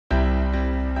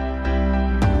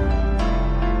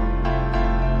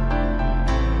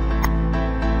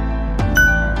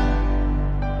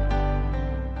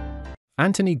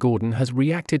Anthony Gordon has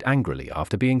reacted angrily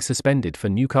after being suspended for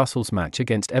Newcastle's match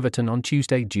against Everton on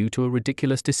Tuesday due to a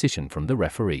ridiculous decision from the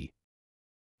referee.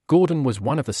 Gordon was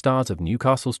one of the stars of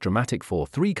Newcastle's dramatic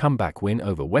 4-3 comeback win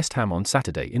over West Ham on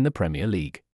Saturday in the Premier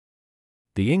League.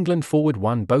 The England forward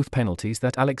won both penalties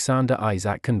that Alexander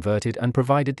Isak converted and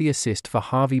provided the assist for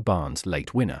Harvey Barnes'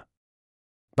 late winner.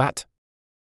 But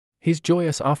his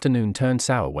joyous afternoon turned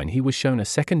sour when he was shown a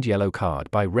second yellow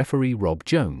card by referee Rob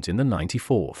Jones in the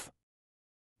 94th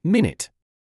minute.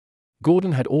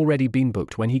 Gordon had already been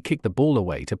booked when he kicked the ball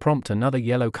away to prompt another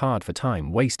yellow card for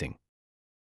time wasting.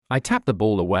 "I tapped the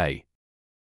ball away.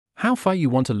 How far you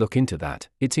want to look into that,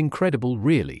 it's incredible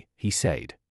really," he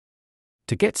said.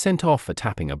 To get sent off for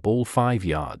tapping a ball 5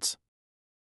 yards.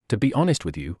 "To be honest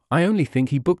with you, I only think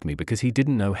he booked me because he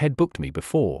didn't know he'd booked me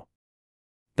before.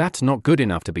 That's not good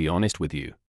enough, to be honest with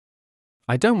you.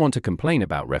 I don't want to complain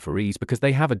about referees because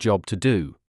they have a job to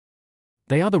do.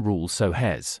 They are the rules, so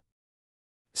he's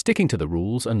sticking to the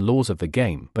rules and laws of the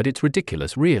game, but it's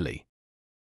ridiculous really."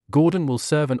 Gordon will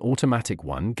serve an automatic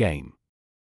 1-game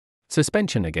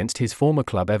suspension against his former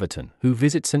club Everton, who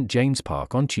visit St James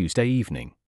Park on Tuesday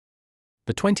evening.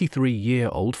 The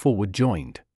 23-year-old forward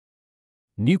joined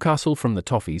Newcastle from the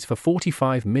Toffees for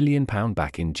 £45 million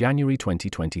back in January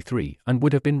 2023 and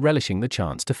would have been relishing the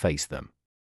chance to face them.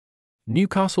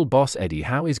 Newcastle boss Eddie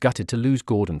Howe is gutted to lose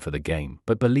Gordon for the game,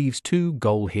 but believes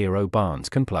 2-goal hero Barnes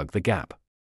can plug the gap.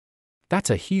 "That's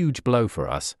a huge blow for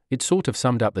us, it sort of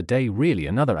summed up the day really,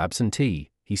 another absentee,"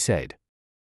 he said.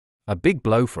 "A big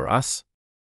blow for us.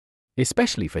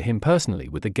 Especially for him personally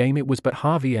with the game it was, but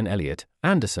Harvey and Elliot,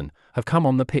 Anderson, have come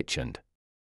on the pitch and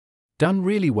done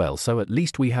really well, so at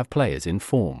least we have players in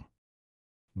form."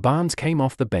 Barnes came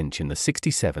off the bench in the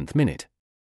 67th minute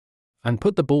and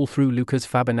put the ball through Lucas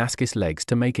Fabernaskis' legs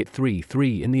to make it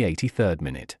 3-3 in the 83rd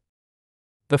minute.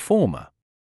 The former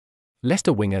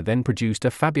Leicester winger then produced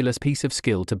a fabulous piece of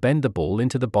skill to bend the ball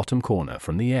into the bottom corner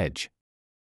from the edge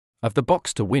of the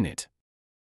box to win it.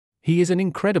 "He is an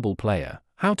incredible player,"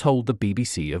 Howe told the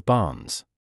BBC of Barnes.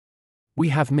 "We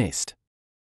have missed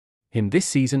him this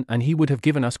season and he would have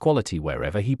given us quality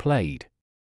wherever he played.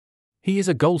 He is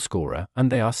a goal scorer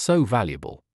and they are so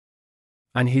valuable.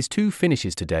 And his 2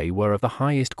 finishes today were of the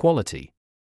highest quality."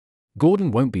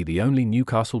 Gordon won't be the only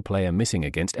Newcastle player missing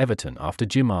against Everton after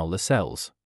Jamal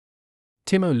Lascelles,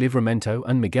 Timo Livramento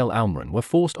and Miguel Almiron were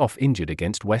forced off injured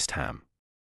against West Ham.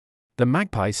 The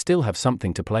Magpies still have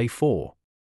something to play for,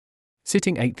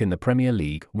 sitting 8th in the Premier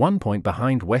League, 1 point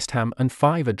behind West Ham and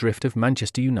 5 adrift of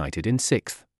Manchester United in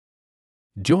 6th.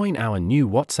 Join our new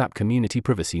WhatsApp community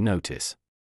privacy notice.